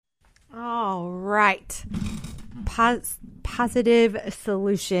right. Positive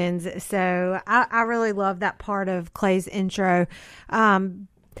solutions. So I really love that part of Clay's intro. And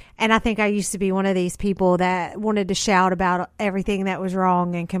I think I used to be one of these people that wanted to shout about everything that was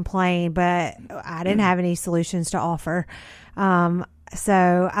wrong and complain, but I didn't have any solutions to offer.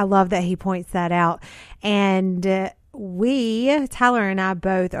 So I love that he points that out. And Tyler and I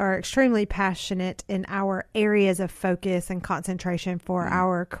both are extremely passionate in our areas of focus and concentration for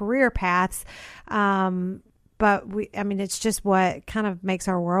our career paths. But it's just what kind of makes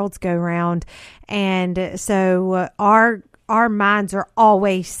our worlds go round. And so our minds are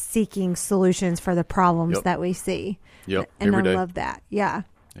always seeking solutions for the problems that we see. Yep. And Every day. I love that. Yeah.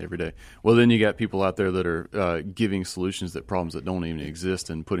 Every day. Well, then you got people out there that are giving solutions to problems that don't even exist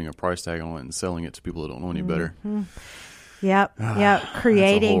and putting a price tag on it and selling it to people that don't know any better. Yep.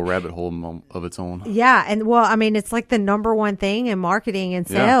 Creating That's a whole rabbit hole of its own. Yeah. And it's like the number one thing in marketing and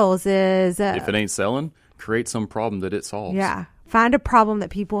sales is if it ain't selling, create some problem that it solves. Yeah. Find a problem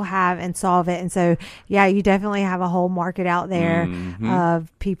that people have and solve it. And so, you definitely have a whole market out there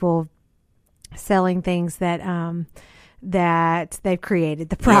of people selling things that they've created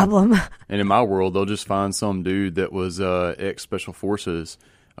the problem. Yeah. And in my world, they'll just find some dude that was ex-special forces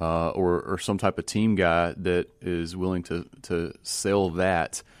or some type of team guy that is willing to sell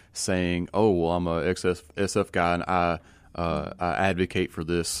that, saying, "Oh, well, I'm a ex-SF guy and I advocate for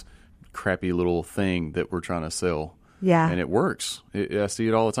this crappy little thing that we're trying to sell." Yeah, and it works. I see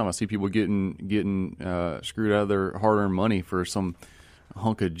it all the time. I see people getting screwed out of their hard-earned money for some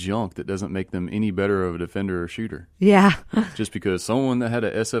hunk of junk that doesn't make them any better of a defender or shooter. Yeah, just because someone that had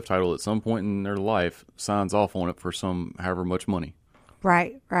a SF title at some point in their life signs off on it for some however much money.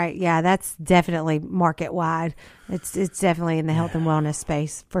 Right. Yeah, that's definitely market wide. It's definitely in the health and wellness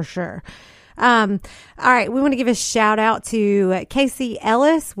space for sure. All right, we want to give a shout out to Casey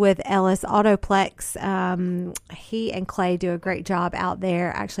Ellis with Ellis Autoplex. He and Clay do a great job out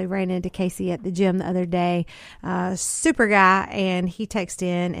there. Actually ran into Casey at the gym the other day. Super guy, and he texted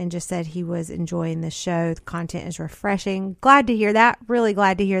in and just said he was enjoying the show. The content is refreshing. Glad to hear that. Really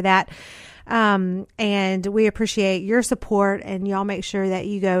glad to hear that. And we appreciate your support, and y'all make sure that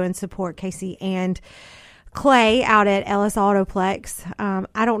you go and support Casey and Clay out at Ellis Autoplex.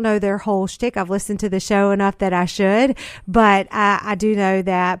 I don't know their whole shtick. I've listened to the show enough that I should, but I do know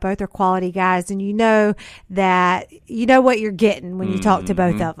that both are quality guys, and you know what you're getting when you talk to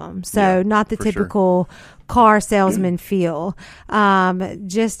both of them. So not the typical car salesman feel.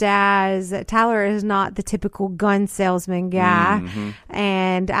 Just as Tyler is not the typical gun salesman guy,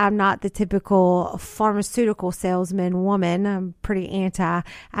 and I'm not the typical pharmaceutical salesman woman. I'm pretty anti.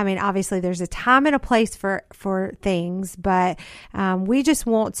 Obviously there's a time and a place for things, but we just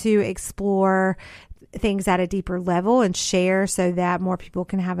want to explore things at a deeper level and share so that more people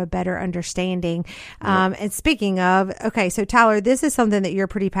can have a better understanding. And speaking of, okay, so Tyler, this is something that you're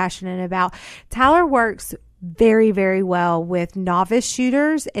pretty passionate about. Tyler works very, very well with novice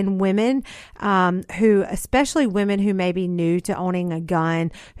shooters and women, especially women who may be new to owning a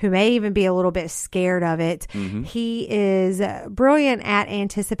gun, who may even be a little bit scared of it. He is brilliant at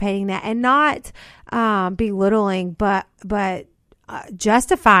anticipating that and not belittling, but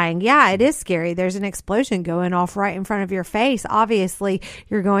justifying. Yeah, it is scary. There's an explosion going off right in front of your face. Obviously,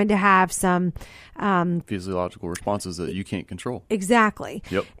 you're going to have some physiological responses that you can't control. Exactly.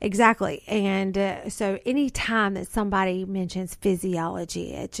 Yep. Exactly. And so any time that somebody mentions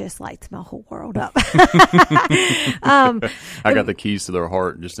physiology, it just lights my whole world up. I got the keys to their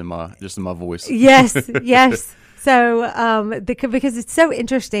heart just in my voice. Yes. So, because it's so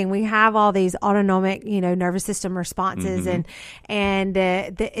interesting, we have all these autonomic, nervous system responses and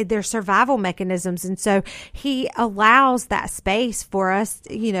their survival mechanisms. And so he allows that space for us,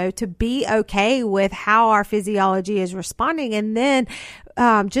 to be okay with how our physiology is responding. And then,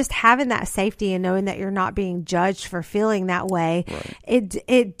 just having that safety and knowing that you're not being judged for feeling that way,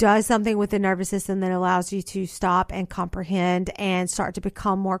 it does something with the nervous system that allows you to stop and comprehend and start to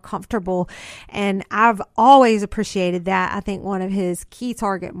become more comfortable. And I've always appreciated that. I think one of his key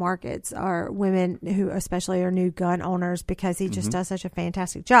target markets are women who especially are new gun owners, because he just does such a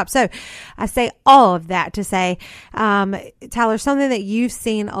fantastic job. So I say all of that to say, Tyler, something that you've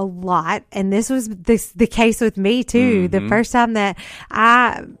seen a lot, and this was the case with me too. The first time that I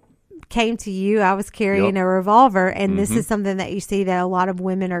came to you, I was carrying a revolver, and this is something that you see that a lot of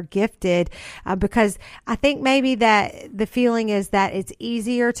women are gifted, because I think maybe that the feeling is that it's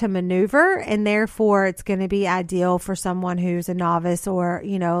easier to maneuver, and therefore it's going to be ideal for someone who's a novice or,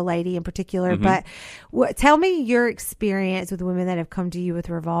 a lady in particular. But tell me your experience with women that have come to you with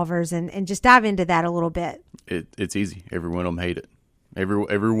revolvers, and just dive into that a little bit. It's easy. Every one of them hate it.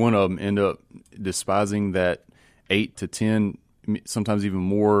 Every one of them end up despising that 8 to 10, sometimes even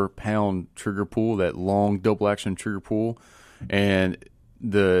more pound trigger pull, that long double action trigger pull, and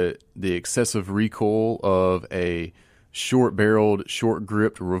the excessive recoil of a short barreled, short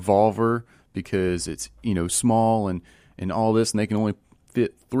gripped revolver because it's small and all this, and they can only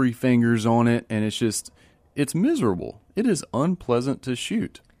fit 3 fingers on it, and it's miserable. It is unpleasant to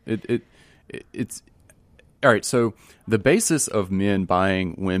shoot. It's all right. So the basis of men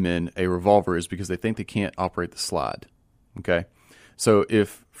buying women a revolver is because they think they can't operate the slide. Okay. So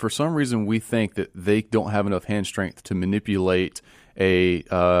if for some reason we think that they don't have enough hand strength to manipulate a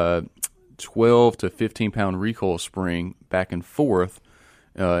 12 to 15 pound recoil spring back and forth,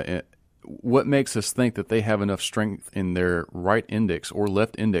 what makes us think that they have enough strength in their right index or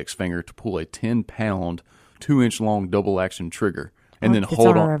left index finger to pull a 10 pound, 2-inch long double action trigger and then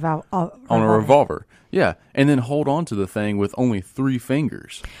hold on a revolver? Yeah, and then hold on to the thing with only 3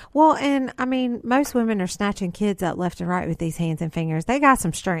 fingers. Well, and I mean, most women are snatching kids up left and right with these hands and fingers. They got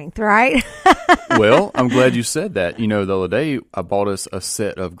some strength, right? Well, I'm glad you said that. The other day I bought us a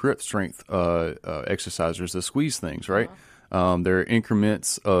set of grip strength exercisers, the squeeze things, right? They're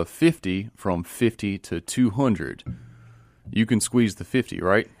increments of 50 from 50 to 200. You can squeeze the 50,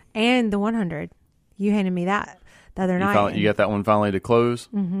 right? And the 100. You handed me that the other night. You got that one finally to close?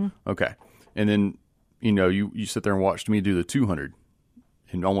 Mm-hmm. Okay. And then, you sit there and watched me do the 200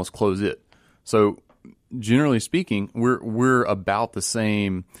 and almost close it. So generally speaking, we're about the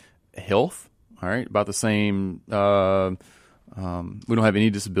same health, all right? About the same, we don't have any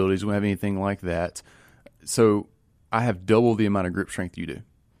disabilities. We don't have anything like that. So I have double the amount of grip strength you do.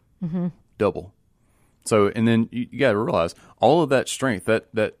 Mm-hmm. Double. So, and then you got to realize all of that strength,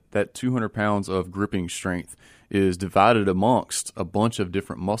 that 200 pounds of gripping strength is divided amongst a bunch of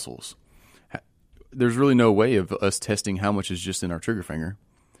different muscles. There's really no way of us testing how much is just in our trigger finger.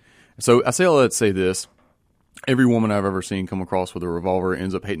 So I say all that to say this. Every woman I've ever seen come across with a revolver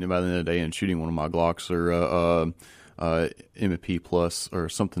ends up hating it by the end of the day and shooting one of my Glocks or M&P Plus or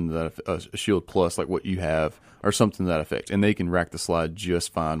something that a Shield Plus like what you have or something to that effect. And they can rack the slide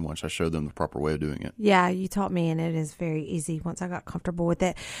just fine once I show them the proper way of doing it. Yeah, you taught me, and it is very easy once I got comfortable with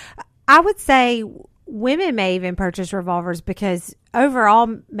it. I would say women may even purchase revolvers because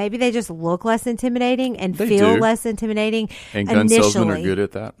overall maybe they just look less intimidating and feel less intimidating. And gun salesmen are good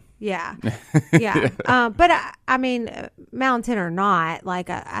at that. Yeah. Yeah. But I mean, mountain or not, like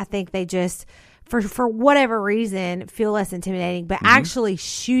I think they just, for whatever reason, feel less intimidating, but actually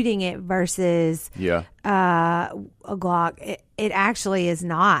shooting it versus a Glock, it actually is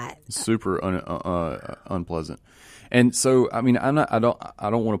not. Super unpleasant. And so, I mean, I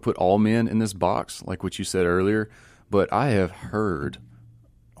don't want to put all men in this box, like what you said earlier, but I have heard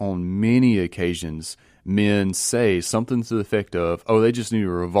on many occasions men say something to the effect of, "Oh, they just need a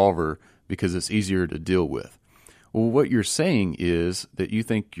revolver because it's easier to deal with." Well, what you're saying is that you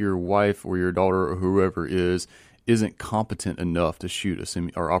think your wife or your daughter or whoever isn't competent enough to shoot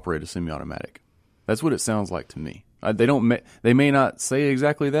or operate a semi-automatic. That's what it sounds like to me. They may not say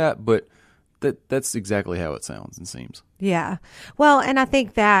exactly that, but that's exactly how it sounds and seems. Yeah. Well, and I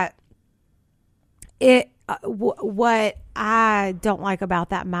think that what I don't like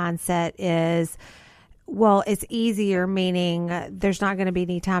about that mindset is, well, it's easier, meaning there's not going to be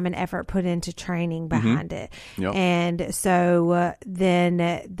any time and effort put into training behind it. Yep. And so then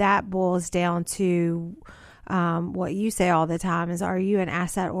that boils down to what you say all the time is, are you an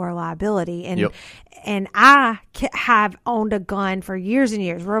asset or a liability? And I have owned a gun for years and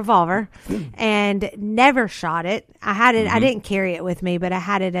years, a revolver, and never shot it. I had it. I didn't carry it with me, but I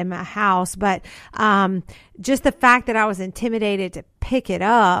had it in my house. But just the fact that I was intimidated to pick it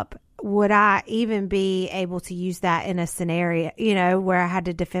up, would I even be able to use that in a scenario, where I had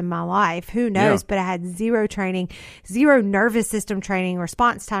to defend my life? Who knows? Yeah. But I had zero training, zero nervous system training,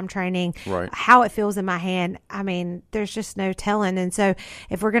 response time training, how it feels in my hand. I mean, there's just no telling. And so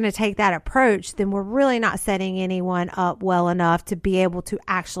if we're going to take that approach, then we're really not setting anyone up well enough to be able to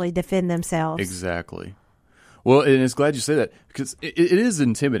actually defend themselves. Exactly. Well, and it's glad you say that, because it is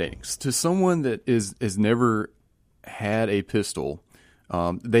intimidating to someone that has never had a pistol.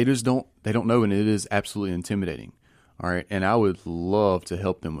 They don't know, and it is absolutely intimidating. All right. And I would love to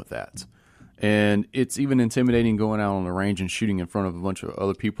help them with that. And it's even intimidating going out on the range and shooting in front of a bunch of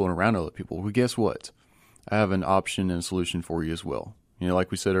other people and around other people. Well, guess what? I have an option and a solution for you as well.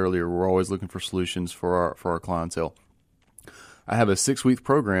 Like we said earlier, we're always looking for solutions for our clientele. I have a 6-week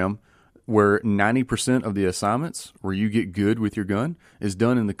program where 90% of the assignments where you get good with your gun is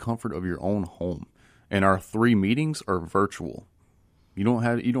done in the comfort of your own home. And our 3 meetings are virtual. You don't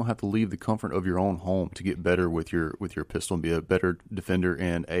have to leave the comfort of your own home to get better with your pistol and be a better defender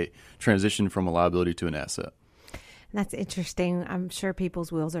and a transition from a liability to an asset. That's interesting. I'm sure people's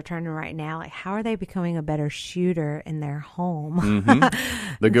wheels are turning right now. Like, how are they becoming a better shooter in their home?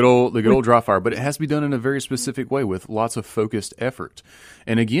 Mm-hmm. The good old dry fire, but it has to be done in a very specific way with lots of focused effort.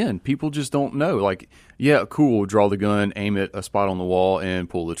 And again, people just don't know. Like, yeah, cool, draw the gun, aim at a spot on the wall, and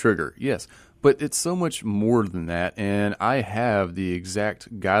pull the trigger. Yes, but it's so much more than that. And I have the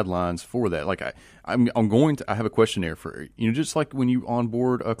exact guidelines for that. Like, I have a questionnaire for, just like when you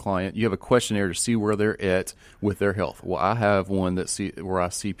onboard a client, you have a questionnaire to see where they're at with their health. Well, I have one where I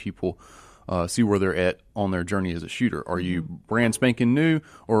see people see where they're at on their journey as a shooter. Are you brand spanking new,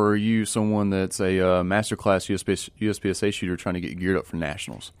 or are you someone that's a masterclass USPSA shooter trying to get geared up for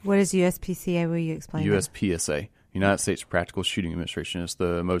nationals? What is USPCA? Will you explain USPSA, United States Practical Shooting Administration. It's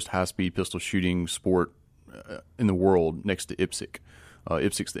the most high-speed pistol shooting sport in the world, next to IPSC.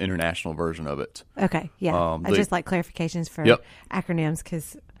 IPSC's the international version of it. Okay, yeah. I just like clarifications for acronyms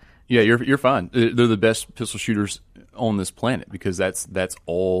because... Yeah, you're fine. They're the best pistol shooters on this planet because that's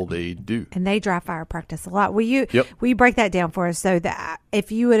all they do. And they dry fire practice a lot. Will you break that down for us? So that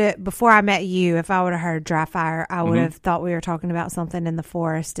if you would have, before I met you, if I would have heard dry fire, I would have thought we were talking about something in the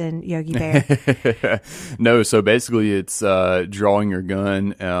forest and Yogi Bear. No, so basically it's drawing your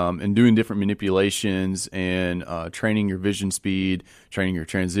gun and doing different manipulations and training your vision speed, training your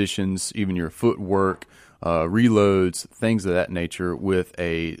transitions, even your footwork, reloads, things of that nature with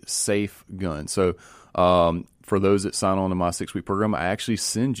a safe gun. So for those that sign on to my 6-week program, I actually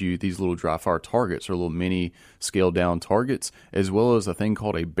send you these little dry fire targets or little mini scaled down targets, as well as a thing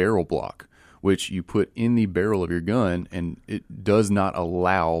called a barrel block, which you put in the barrel of your gun, and it does not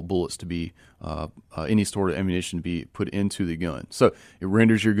allow bullets to be any sort of ammunition to be put into the gun. So it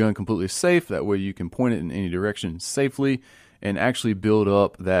renders your gun completely safe. That way you can point it in any direction safely and actually build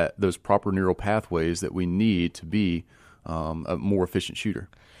up those proper neural pathways that we need to be a more efficient shooter.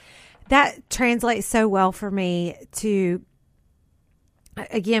 That translates so well for me to,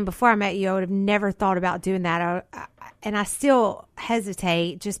 again, before I met you, I would have never thought about doing that. And I still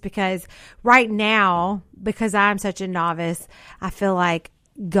hesitate just because right now, because I'm such a novice, I feel like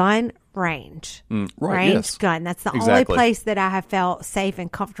gun range. Gun. That's the only place that I have felt safe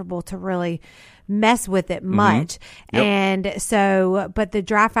and comfortable to really mess with it much. Yep. And so, but the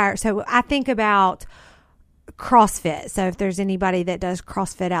dry fire, so I think about CrossFit. So if there's anybody that does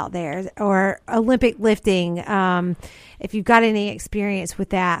CrossFit out there, or Olympic lifting, if you've got any experience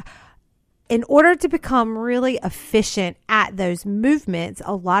with that, in order to become really efficient at those movements,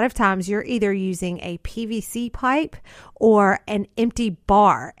 a lot of times you're either using a PVC pipe or an empty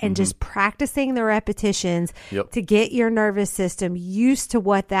bar and just practicing the repetitions to get your nervous system used to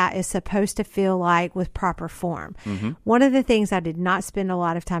what that is supposed to feel like with proper form. One of the things I did not spend a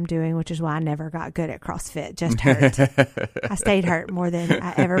lot of time doing, which is why I never got good at CrossFit, just hurt. I stayed hurt more than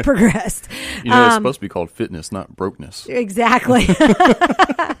I ever progressed. It's supposed to be called fitness, not brokenness. Exactly.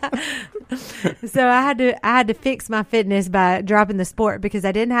 So I had to fix my fitness by dropping the sport because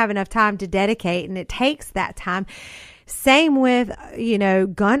I didn't have enough time to dedicate, and it takes that time. Same with,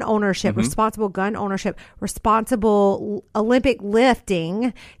 gun ownership, responsible gun ownership, responsible Olympic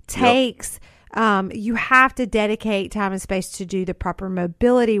lifting takes, you have to dedicate time and space to do the proper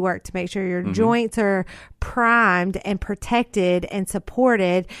mobility work to make sure your joints are primed and protected and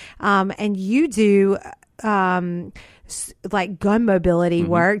supported. And you do, like gun mobility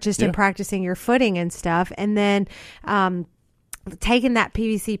work just in practicing your footing and stuff. And then, taking that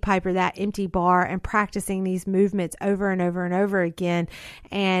PVC pipe or that empty bar and practicing these movements over and over and over again.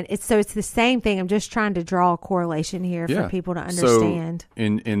 And it's the same thing. I'm just trying to draw a correlation here for people to understand. So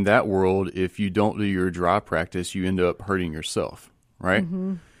in that world, if you don't do your dry practice, you end up hurting yourself, right?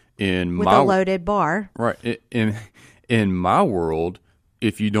 With a loaded bar. Right. In my world,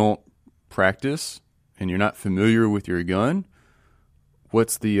 if you don't practice and you're not familiar with your gun,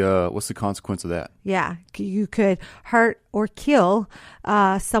 what's the consequence of that? Yeah, you could hurt or kill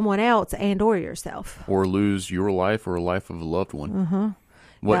someone else and or yourself, or lose your life or a life of a loved one.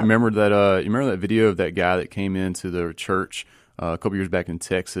 Remember that? You remember that video of that guy that came into the church a couple years back in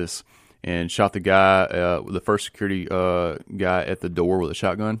Texas and shot the guy, the first security guy at the door with a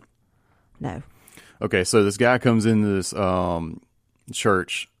shotgun? No. Okay, so this guy comes into this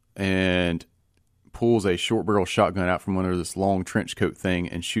church and pulls a short barrel shotgun out from under this long trench coat thing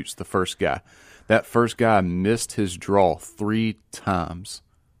and shoots the first guy. That first guy missed his draw 3 times.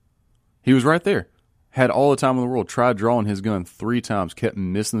 He was right there. Had all the time in the world. Tried drawing his gun 3 times. Kept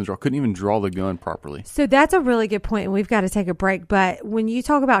missing the draw. Couldn't even draw the gun properly. So that's a really good point, and we've got to take a break. But when you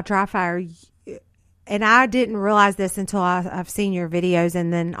talk about dry fire, and I didn't realize this until I've seen your videos,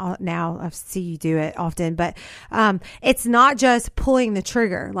 and then now I see you do it often. But it's not just pulling the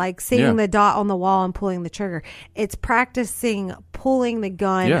trigger, like seeing the dot on the wall and pulling the trigger. It's practicing pulling the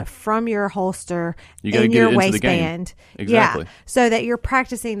gun from your holster in your waistband. Exactly. Yeah, so that you're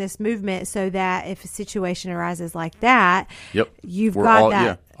practicing this movement, so that if a situation arises like that, you've got that.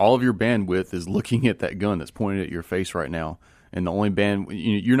 Yeah, all of your bandwidth is looking at that gun that's pointed at your face right now. And the only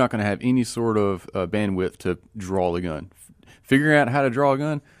you're not going to have any sort of bandwidth to draw the gun. Figuring out how to draw a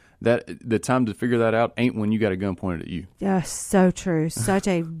gun, that the time to figure that out ain't when you got a gun pointed at you. Yeah, so true. Such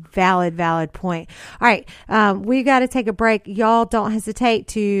a valid point. All right, we got to take a break. Y'all don't hesitate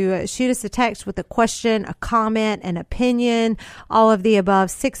to shoot us a text with a question, a comment, an opinion, all of the above,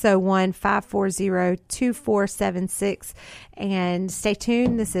 601-540-2476. And stay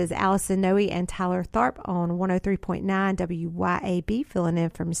tuned. This is Allison Noe and Tyler Tharp on 103.9 WYAB, filling in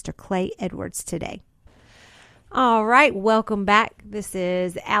for Mr. Clay Edwards today. All right, welcome back. This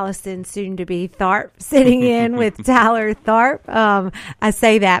is Allison, soon to be Tharp, sitting in with Tyler Tharp. I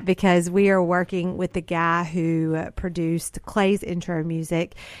say that because we are working with the guy who produced Clay's intro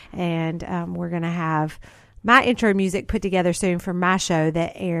music, and we're going to have my intro music put together soon for my show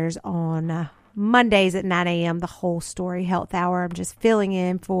that airs on Mondays at 9 a.m., the Whole Story Health Hour. I'm just filling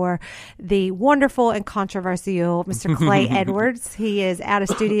in for the wonderful and controversial Mr. Clay Edwards. He is out of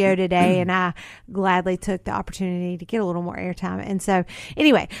studio today, and I gladly took the opportunity to get a little more airtime. And so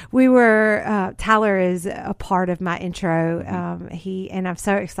anyway, Tyler is a part of my intro. And I'm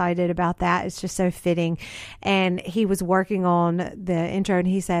so excited about that. It's just so fitting. And he was working on the intro, and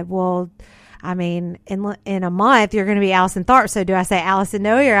he said, well, I mean, in a month, you're going to be Allison Tharp. So do I say Allison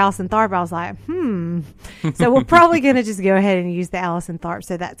Noe or Allison Tharp? I was like, So we're probably going to just go ahead and use the Allison Tharp.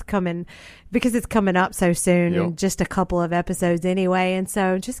 So that's coming because it's coming up so soon in just a couple of episodes anyway. And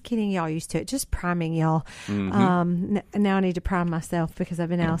so just getting y'all used to it, just priming y'all. Mm-hmm. Now I need to prime myself because I've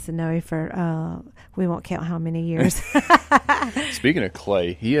been Allison Noe for, we won't count how many years. Speaking of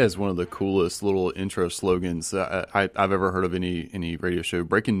Clay, he has one of the coolest little intro slogans I've ever heard of any radio show.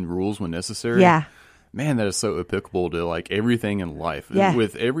 Breaking rules when necessary. Yeah. Man, that is so applicable to like everything in life. Yeah.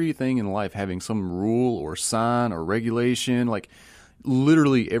 With everything in life having some rule or sign or regulation, like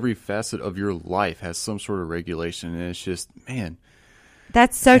literally every facet of your life has some sort of regulation. And it's just, man.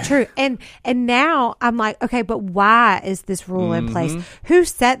 That's so true. And now I'm like, okay, but why is this rule in place? Who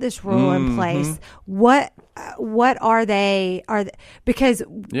set this rule in place? What are they? Because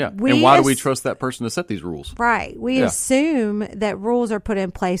and why do we trust that person to set these rules? Right. We assume that rules are put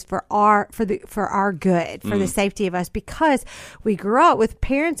in place for our good, for the safety of us, because we grew up with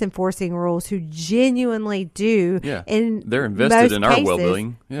parents enforcing rules who genuinely do. Yeah. They're invested in our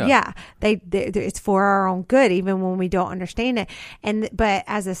well-being. Yeah. It's for our own good, even when we don't understand it. But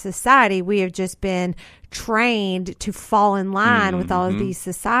as a society, we have just been trained to fall in line with all of these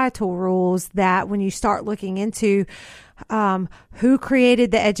societal rules that when you start looking into who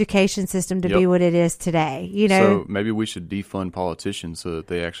created the education system to be what it is today, So maybe we should defund politicians so that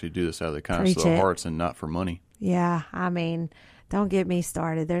they actually do this out of the kindness of their hearts and not for money. Yeah, I mean, don't get me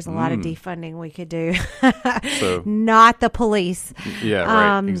started. There's a lot of defunding we could do. So, not the police. Yeah,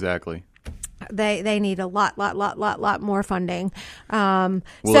 right. Exactly. They need a lot more funding.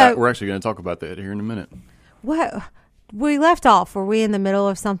 We're actually going to talk about that here in a minute. What we left off? Were we in the middle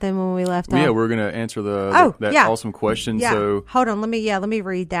of something when we left off? Yeah, we're going to answer that awesome question. Yeah. So hold on, let me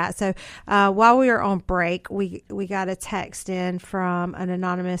read that. So while we were on break, we got a text in from an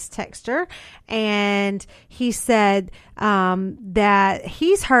anonymous texter, and he said that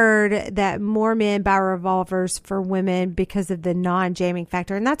he's heard that more men buy revolvers for women because of the non-jamming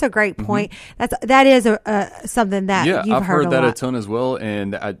factor, and that's a great point. That is something that you've I've heard that a a ton as well,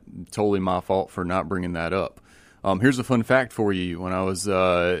 and totally my fault for not bringing that up. Here's a fun fact for you. When I was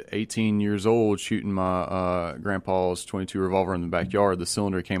 18 years old, shooting my grandpa's .22 revolver in the backyard, the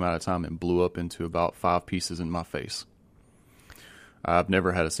cylinder came out of time and blew up into about 5 pieces in my face. I've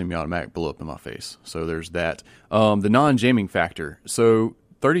never had a semi-automatic blow up in my face. So there's that. The non-jamming factor. So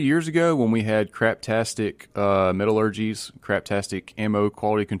 30 years ago, when we had craptastic metallurgies, craptastic ammo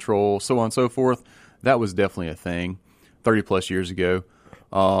quality control, so on and so forth, that was definitely a thing 30 plus years ago.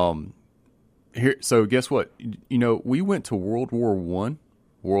 So guess what? We went to World War I,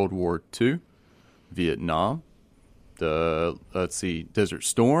 World War II, Vietnam, Desert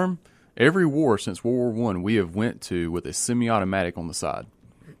Storm. Every war since World War I we have went to with a semi-automatic on the side.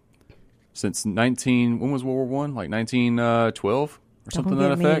 Since when was World War I? Like 1912? or something Don't to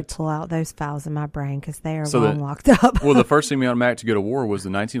get that me effect. to pull out those files in my brain because they are So long locked up. Well, the first semi-automatic to go to war was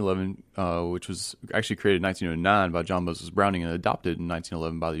the 1911, which was actually created in 1909 by John Moses Browning and adopted in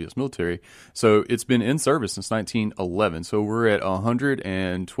 1911 by the U.S. military. So it's been in service since 1911. So we're at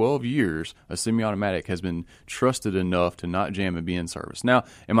 112 years. A semi-automatic has been trusted enough to not jam and be in service. Now,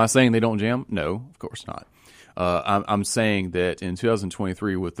 am I saying they don't jam? No, of course not. I'm saying that in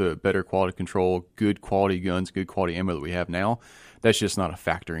 2023, with the better quality control, good quality guns, good quality ammo that we have now, that's just not a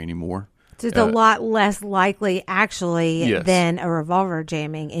factor anymore. So it's a lot less likely, actually, Yes. than a revolver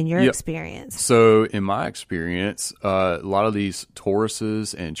jamming in your experience. So, in my experience, a lot of these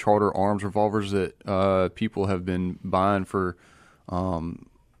Tauruses and Charter Arms revolvers that people have been buying for,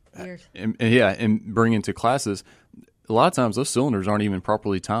 Years. and bringing to classes, a lot of times those cylinders aren't even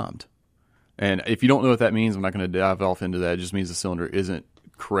properly timed. And if you don't know what that means, I'm not going to dive off into that. It just means the cylinder isn't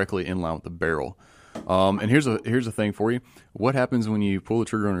correctly in line with the barrel. And here's a thing for you. What happens when you pull the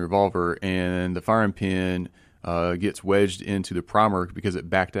trigger on a revolver and the firing pin gets wedged into the primer because it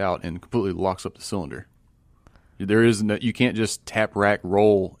backed out and completely locks up the cylinder? You can't just tap, rack,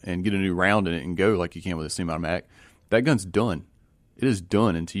 roll, and get a new round in it and go like you can with a semi-automatic. That gun's done. It is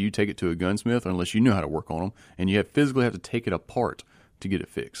done until you take it to a gunsmith, or unless you know how to work on them, and you physically have to take it apart to get it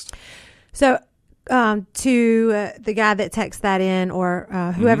fixed. So, to the guy that texted that in, or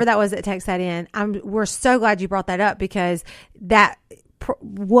whoever that was that texted that in, we're so glad you brought that up, because that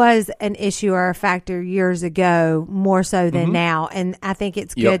was an issue or a factor years ago, more so than now. And I think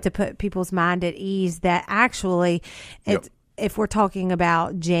it's good to put people's mind at ease that actually it's, if we're talking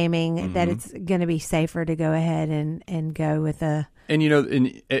about jamming, that it's going to be safer to go ahead and go with a... And,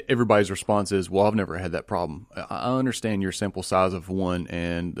 and everybody's response is, well, I've never had that problem. I understand your sample size of one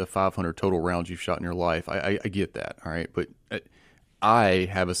and the 500 total rounds you've shot in your life. I get that, all right? But I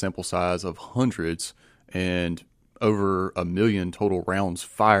have a sample size of hundreds and over 1 million total rounds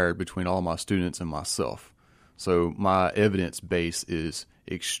fired between all my students and myself. So my evidence base is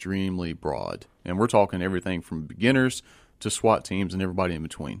extremely broad. And we're talking everything from beginners to SWAT teams and everybody in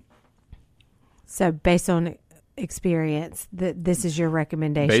between. So based on experience, this is your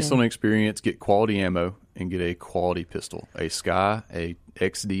recommendation? Based on experience, get quality ammo and get a quality pistol. A Sky, a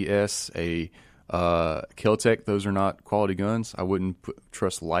XDS, a Kel-Tec, those are not quality guns. I wouldn't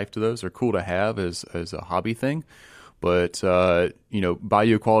trust life to those. They're cool to have as a hobby thing. But, buy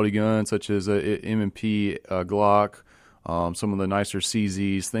you a quality gun such as a M&P, Glock, some of the nicer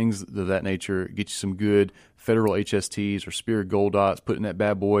CZs, things of that nature. Get you some good Federal HSTs or Spirit Gold Dots, put in that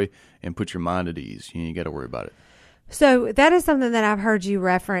bad boy, and put your mind at ease. You ain't got to worry about it. So that is something that I've heard you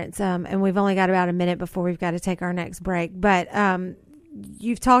reference, and we've only got about a minute before we've got to take our next break. But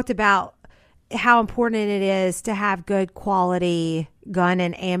you've talked about how important it is to have good quality gun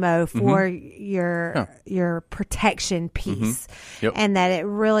and ammo for your protection piece, and that it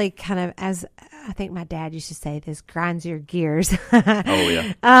really kind of, as I think my dad used to say, this grinds your gears.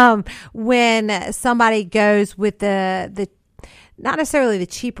 Oh yeah. When somebody goes with the not necessarily the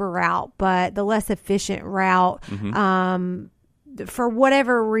cheaper route, but the less efficient route, for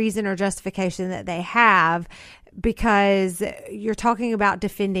whatever reason or justification that they have, because you're talking about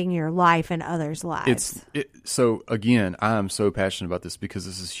defending your life and others' lives. So again, I am so passionate about this because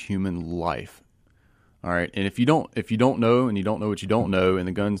this is human life. All right. And if you don't know, and you don't know what you don't know, and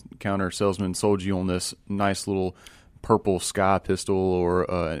the gun counter salesman sold you on this nice little purple Sky pistol or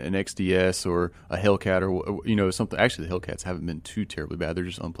an XDS or a Hellcat or something. Actually, the Hellcats haven't been too terribly bad. They're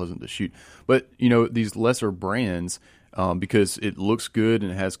just unpleasant to shoot. But these lesser brands, because it looks good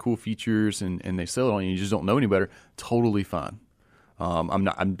and it has cool features and they sell it on you just don't know any better. Totally fine.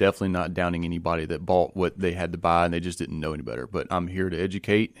 I'm definitely not downing anybody that bought what they had to buy and they just didn't know any better. But I'm here to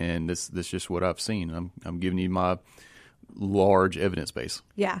educate, and this is just what I've seen. I'm giving you my large evidence base.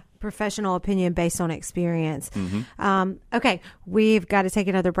 Yeah, professional opinion based on experience. Okay, we've got to take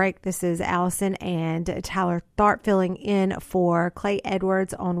another break. This is Allison and Tyler Tharp filling in for Clay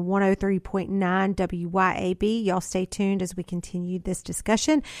Edwards on 103.9 WYAB. Y'all stay tuned as we continue this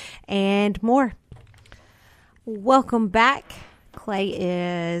discussion and more. Welcome back. Clay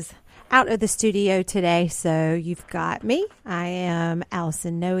is out of the studio today, so you've got me. I am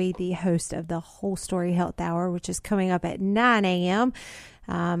Allison Noe, the host of the Whole Story Health Hour, which is coming up at 9 a.m.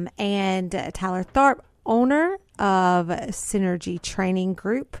 And Tyler Tharp, owner of Synergy Training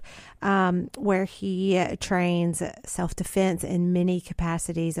Group, where he trains self-defense in many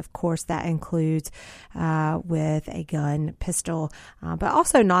capacities. Of course, that includes with a gun, pistol, but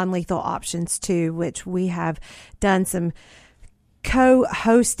also non-lethal options too, which we have done some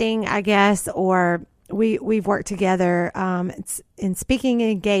co-hosting, I guess, or we've worked together in speaking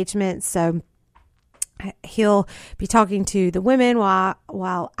engagements. So he'll be talking to the women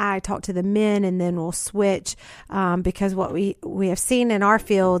while I talk to the men, and then we'll switch, because what we have seen in our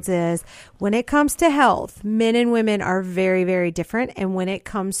fields is when it comes to health, men and women are very, very different. And when it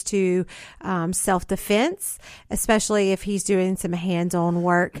comes to self-defense, especially if he's doing some hands-on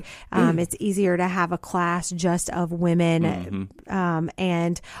work, it's easier to have a class just of women.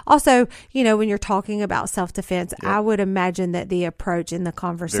 And also, when you're talking about self-defense, I would imagine that the approach in the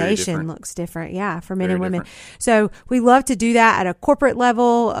conversation looks different. Yeah, for men and women. So we love to do that at a corporate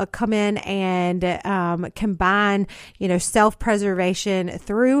level, come in and combine, self-preservation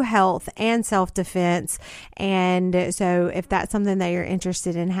through health and self-defense. And so if that's something that you're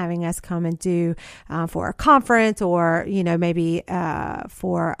interested in having us come and do for a conference or, maybe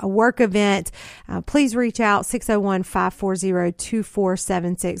for a work event, please reach out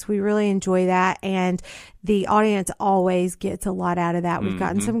 601-540-2476. We really enjoy that. And the audience always gets a lot out of that. We've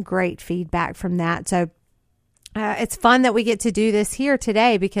gotten some great feedback from that. So it's fun that we get to do this here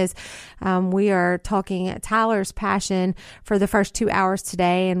today because we are talking Tyler's passion for the first 2 hours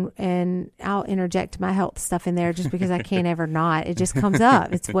today, and I'll interject my health stuff in there just because I can't ever not. It just comes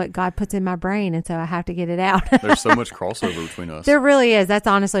up. It's what God puts in my brain, and so I have to get it out. There's so much crossover between us. There really is. That's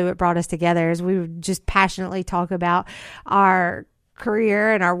honestly what brought us together, is we would just passionately talk about our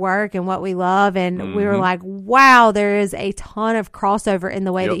career and our work and what we love, and we were like, wow, there is a ton of crossover in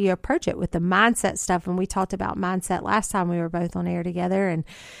the way that you approach it with the mindset stuff. And we talked about mindset last time we were both on air together, and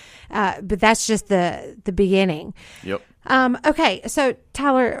but that's just the beginning. Okay, so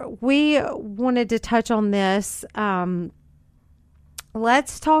Tyler, we wanted to touch on this.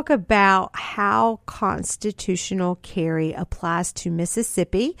 Let's talk about how constitutional carry applies to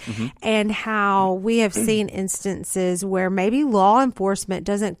Mississippi and how we have seen instances where maybe law enforcement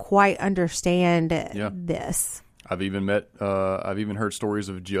doesn't quite understand this. I've even heard stories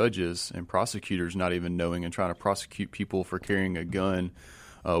of judges and prosecutors not even knowing and trying to prosecute people for carrying a gun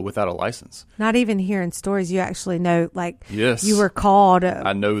without a license. Not even hearing stories. You actually know, yes, you were called.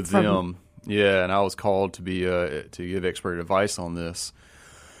 I know them. Yeah, and I was called to be to give expert advice on this.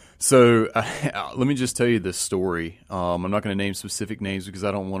 So let me just tell you this story. I'm not going to name specific names because I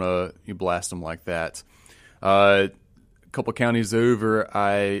don't want to blast them like that. A couple counties over,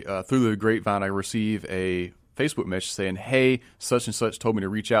 through the grapevine, I receive a Facebook message saying, "Hey, such and such told me to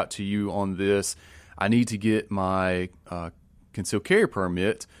reach out to you on this. I need to get my concealed carry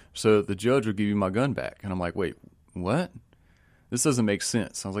permit so that the judge will give you my gun back." And I'm like, "Wait, what? This doesn't make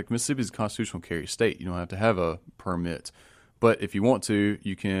sense." I was like, Mississippi is a constitutional carry state. You don't have to have a permit. But if you want to,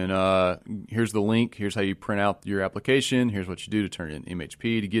 you can, here's the link. Here's how you print out your application. Here's what you do to turn in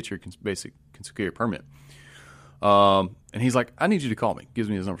MHP to get your basic concealed carry permit. And he's like, "I need you to call me." Gives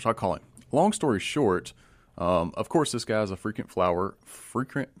me his number. So I call him. Long story short, of course, this guy's a frequent flyer.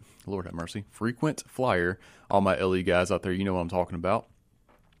 All my LE guys out there, you know what I'm talking about.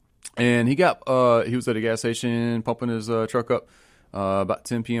 And he was at a gas station pumping his truck up about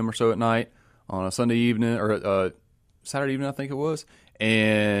 10 p.m. or so at night on a Sunday evening, or Saturday evening, I think it was.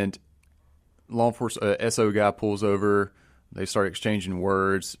 And law enforcement SO guy pulls over. They start exchanging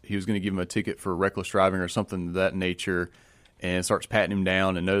words. He was going to give him a ticket for reckless driving or something of that nature, and starts patting him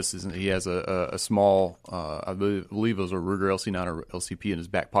down and notices he has a small, I believe it was a Ruger LC9 or LCP in his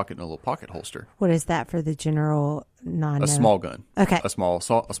back pocket in a little pocket holster. What is that for the general non? A small gun. Okay. A small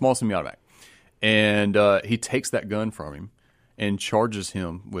semi-automatic. And he takes that gun from him and charges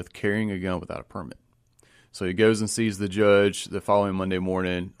him with carrying a gun without a permit. So he goes and sees the judge the following Monday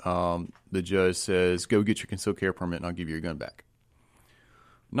morning. The judge says, "Go get your concealed carry permit and I'll give you your gun back."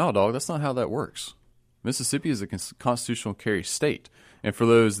 No, dog, that's not how that works. Mississippi is a constitutional carry state. And for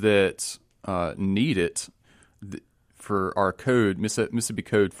those that need it, for our code, Mississippi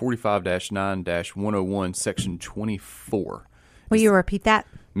Code 45-9-101, Section 24. Will you repeat that?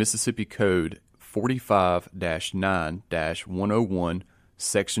 Mississippi Code 45-9-101,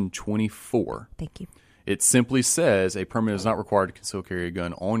 Section 24. Thank you. It simply says a permit is not required to conceal carry a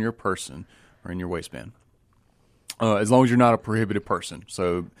gun on your person or in your waistband, as long as you're not a prohibited person.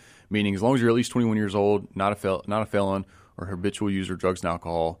 So, meaning as long as you're at least 21 years old, not a felon, or habitual user of drugs and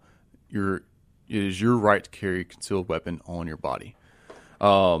alcohol, it is your right to carry a concealed weapon on your body.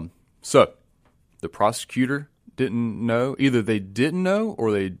 So, the prosecutor didn't know. Either they didn't know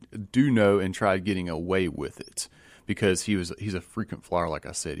or they do know and tried getting away with it because he's a frequent flyer. Like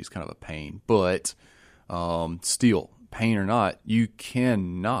I said, he's kind of a pain, but. Still, pain or not, you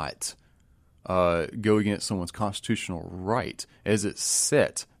cannot go against someone's constitutional right as it's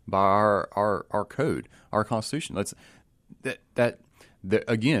set by our code, our Constitution.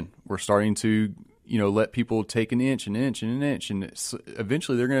 Again, we're starting to let people take an inch, and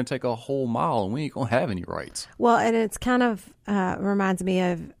eventually they're going to take a whole mile, and we ain't going to have any rights. Well, and it's kind of reminds me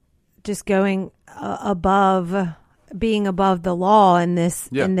of just going being above the law in this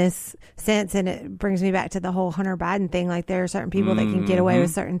sense, and it brings me back to the whole Hunter Biden thing. Like, there are certain people that can get away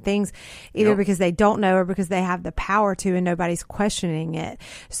with certain things either because they don't know or because they have the power to, and nobody's questioning it.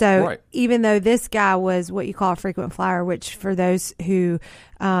 So even though this guy was what you call a frequent flyer, which for those who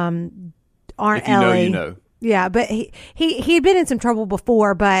aren't if you know, you know. Yeah, but he'd been in some trouble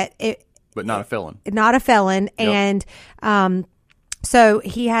before, but not a felon. Not a felon, and so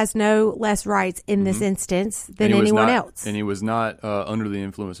he has no less rights in this instance than anyone else. And he was not under the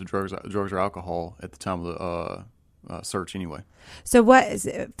influence of drugs or alcohol at the time of the search anyway. So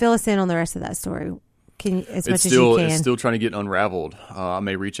fill us in on the rest of that story. It's still trying to get unraveled. I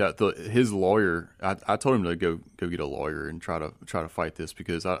may reach out to his lawyer. I told him to go get a lawyer and try to fight this,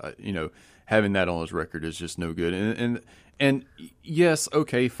 because having that on his record is just no good. And yes,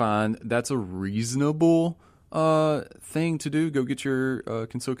 okay, fine, that's a reasonable thing to do. Go get your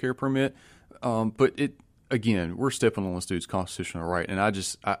concealed carry permit. But again, we're stepping on this dude's constitutional right, and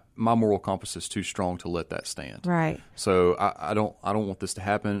my moral compass is too strong to let that stand. Right. So I don't want this to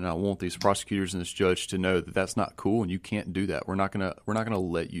happen, and I want these prosecutors and this judge to know that that's not cool, and you can't do that. We're not gonna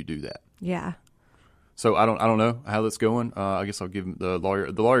let you do that. Yeah. So I don't know how that's going. I guess I'll give him the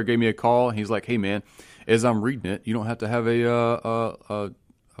lawyer. The lawyer gave me a call, and he's like, "Hey man, as I'm reading it, you don't have to have a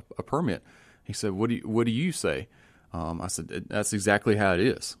permit." He said, "What do you say?" I said, "That's exactly how it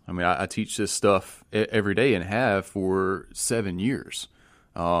is. I mean, I teach this stuff every day and have for 7 years.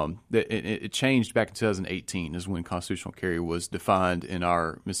 It changed back in 2018 is when constitutional carry was defined in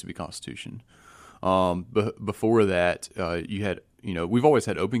our Mississippi Constitution. But before that, we've always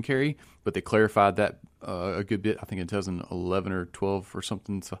had open carry, but they clarified that a good bit, I think in 2011 or 12 or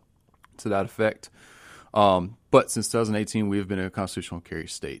something to that effect. But since 2018, we've been a constitutional carry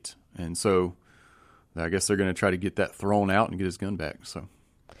state. And so I guess they're going to try to get that thrown out and get his gun back." So,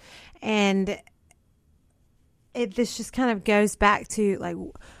 and this just kind of goes back to, like,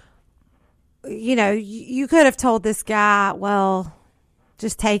 you could have told this guy, well,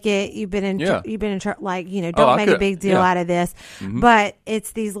 just take it. You've been in like, don't make a big deal out of this. Mm-hmm. But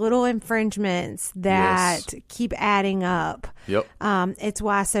it's these little infringements that keep adding up. Yep. It's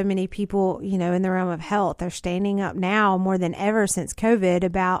why so many people, in the realm of health are standing up now more than ever since COVID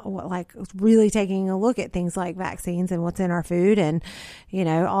about really taking a look at things like vaccines and what's in our food and,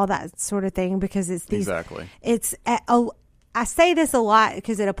 all that sort of thing, because it's these, I say this a lot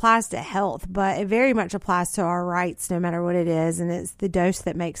because it applies to health, but it very much applies to our rights, no matter what it is. And it's the dose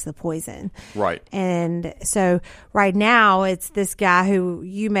that makes the poison. Right. And so right now it's this guy who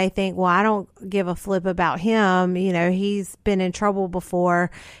you may think, well, I don't give a flip about him. He's been in trouble before.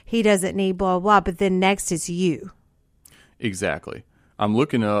 He doesn't need blah, blah. But then next is you. Exactly. I'm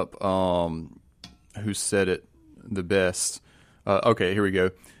looking up who said it the best. Okay, here we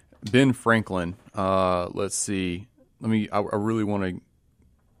go. Ben Franklin. Let's see. I really want to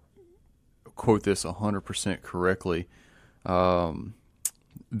quote this 100% correctly. Ben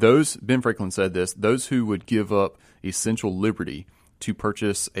Franklin said this: "Those who would give up essential liberty to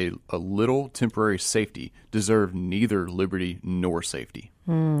purchase a little temporary safety deserve neither liberty nor safety."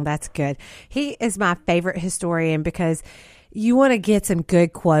 That's good. He is my favorite historian because you want to get some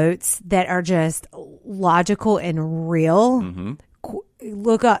good quotes that are just logical and real. Mm-hmm.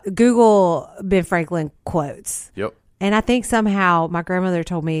 Google Ben Franklin quotes. Yep. And I think somehow my grandmother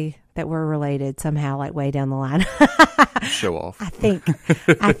told me that we're related somehow, like way down the line. Show off. I think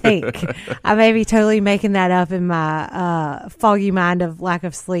I may be totally making that up in my foggy mind of lack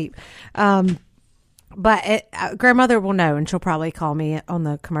of sleep. But grandmother will know, and she'll probably call me on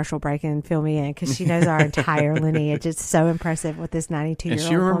the commercial break and fill me in because she knows our entire lineage. It's so impressive with this 92-year-old And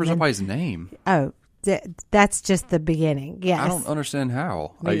she remembers woman. everybody's name. Oh, that's just the beginning. Yes. I don't understand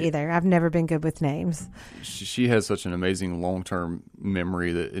how. Me either. I've never been good with names. She has such an amazing long-term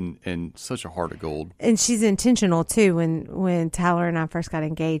memory and such a heart of gold. And she's intentional too. When Tyler and I first got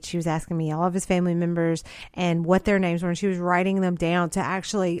engaged, she was asking me all of his family members and what their names were, and she was writing them down to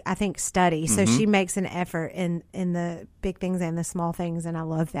actually, I think, study. So she makes an effort in the big things and the small things, and I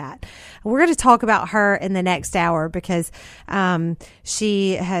love that. We're going to talk about her in the next hour because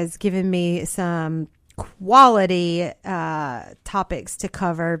she has given me some quality topics to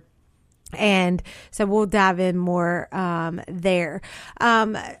cover, and so we'll dive in more there.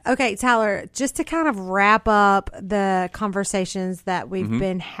 Okay, Tyler, just to kind of wrap up the conversations that we've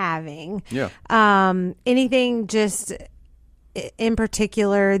been having, anything just in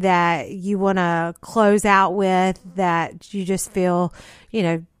particular that you want to close out with that you just feel,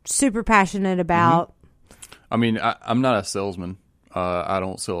 super passionate about? I mean, I'm not a salesman. I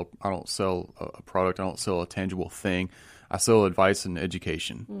don't sell a product. I don't sell a tangible thing. I sell advice and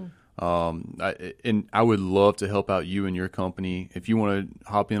education. And I would love to help out you and your company. If you want to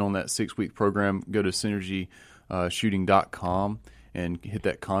hop in on that 6-week program, go to synergyshooting.com and hit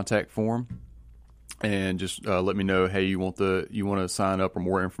that contact form, and just let me know. Hey, you want to sign up or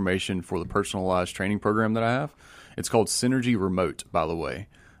more information for the personalized training program that I have. It's called Synergy Remote, by the way.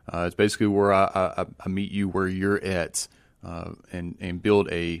 It's basically where I meet you where you're at, and build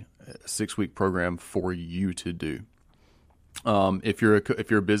a 6-week program for you to do. If you're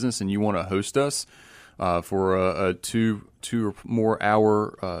a business and you want to host us for a two or more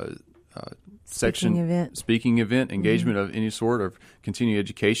hour speaking event engagement of any sort of continuing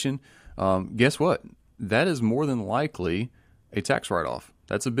education, guess what? That is more than likely a tax write-off.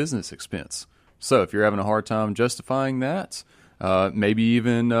 That's a business expense. So if you're having a hard time justifying that, maybe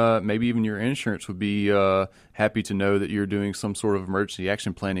even your insurance would be happy to know that you're doing some sort of emergency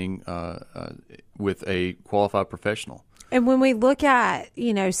action planning with a qualified professional. And when we look at,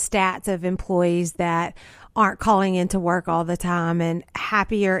 stats of employees that aren't calling into work all the time and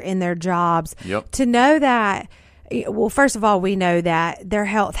happier in their jobs, to know that, well, first of all, we know that their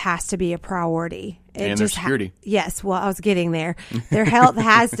health has to be a priority. And their security. Yes. Well, I was getting there. Their health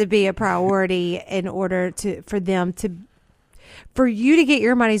has to be a priority in order for you to get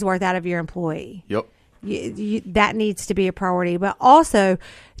your money's worth out of your employee. Yep. That needs to be a priority. But also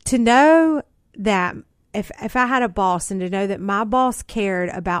to know that if I had a boss, and to know that my boss cared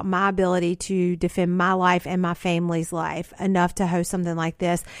about my ability to defend my life and my family's life enough to host something like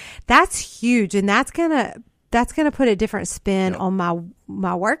this, that's huge. And that's going to put a different spin on my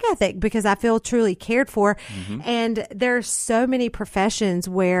work ethic, because I feel truly cared for. And there's so many professions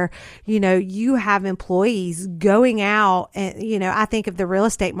where, you have employees going out and, I think of the real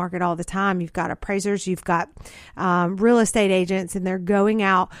estate market all the time. You've got appraisers, you've got real estate agents, and they're going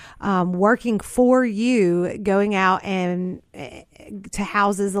out, working for you, going out and to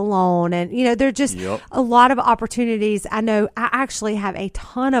houses alone. And, there are just a lot of opportunities. I know I actually have a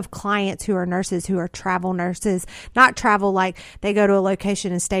ton of clients who are nurses, who are travel nurses, not travel like they go to a location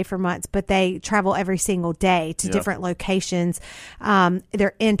and stay for months, but they travel every single day to different locations.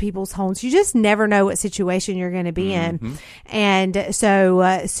 They're in people's homes. You just never know what situation you're going to be in. And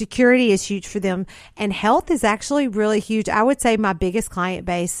so security is huge for them. And health is actually really huge. I would say my biggest client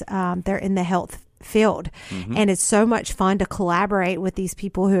base, they're in the health field. And it's so much fun to collaborate with these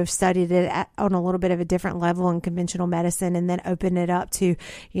people who have studied it on a little bit of a different level in conventional medicine, and then open it up to,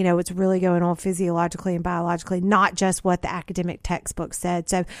 what's really going on physiologically and biologically, not just what the academic textbook said.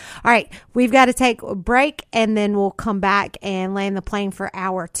 So, all right, we've got to take a break, and then we'll come back and land the plane for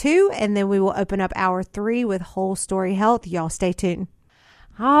hour 2, and then we will open up hour 3 with Whole Story Health. Y'all stay tuned.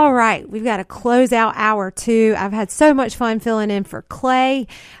 All right, we've got to close out hour 2. I've had so much fun filling in for Clay.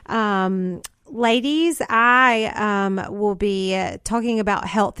 Ladies, I will be talking about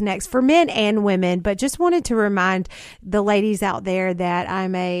health next for men and women, but just wanted to remind the ladies out there that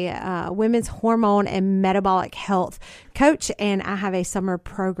I'm a women's hormone and metabolic health coach, and I have a summer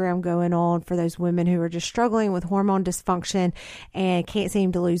program going on for those women who are just struggling with hormone dysfunction and can't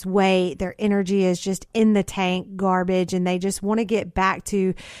seem to lose weight. Their energy is just in the tank, garbage, and they just want to get back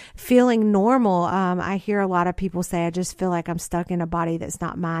to feeling normal. I hear a lot of people say, I just feel like I'm stuck in a body that's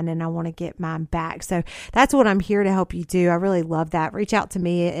not mine, and I want to get mine back. So that's what I'm here to help you do. I really love that. Reach out to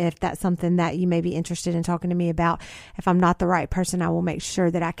me if that's something that you may be interested in talking to me about. If I'm not the right person, I will make sure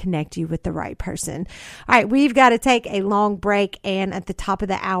that I connect you with the right person. All right, we've got to take a long break, and at the top of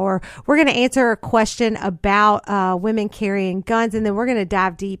the hour, we're going to answer a question about women carrying guns, and then we're going to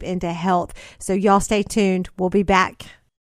dive deep into health. So y'all stay tuned. We'll be back.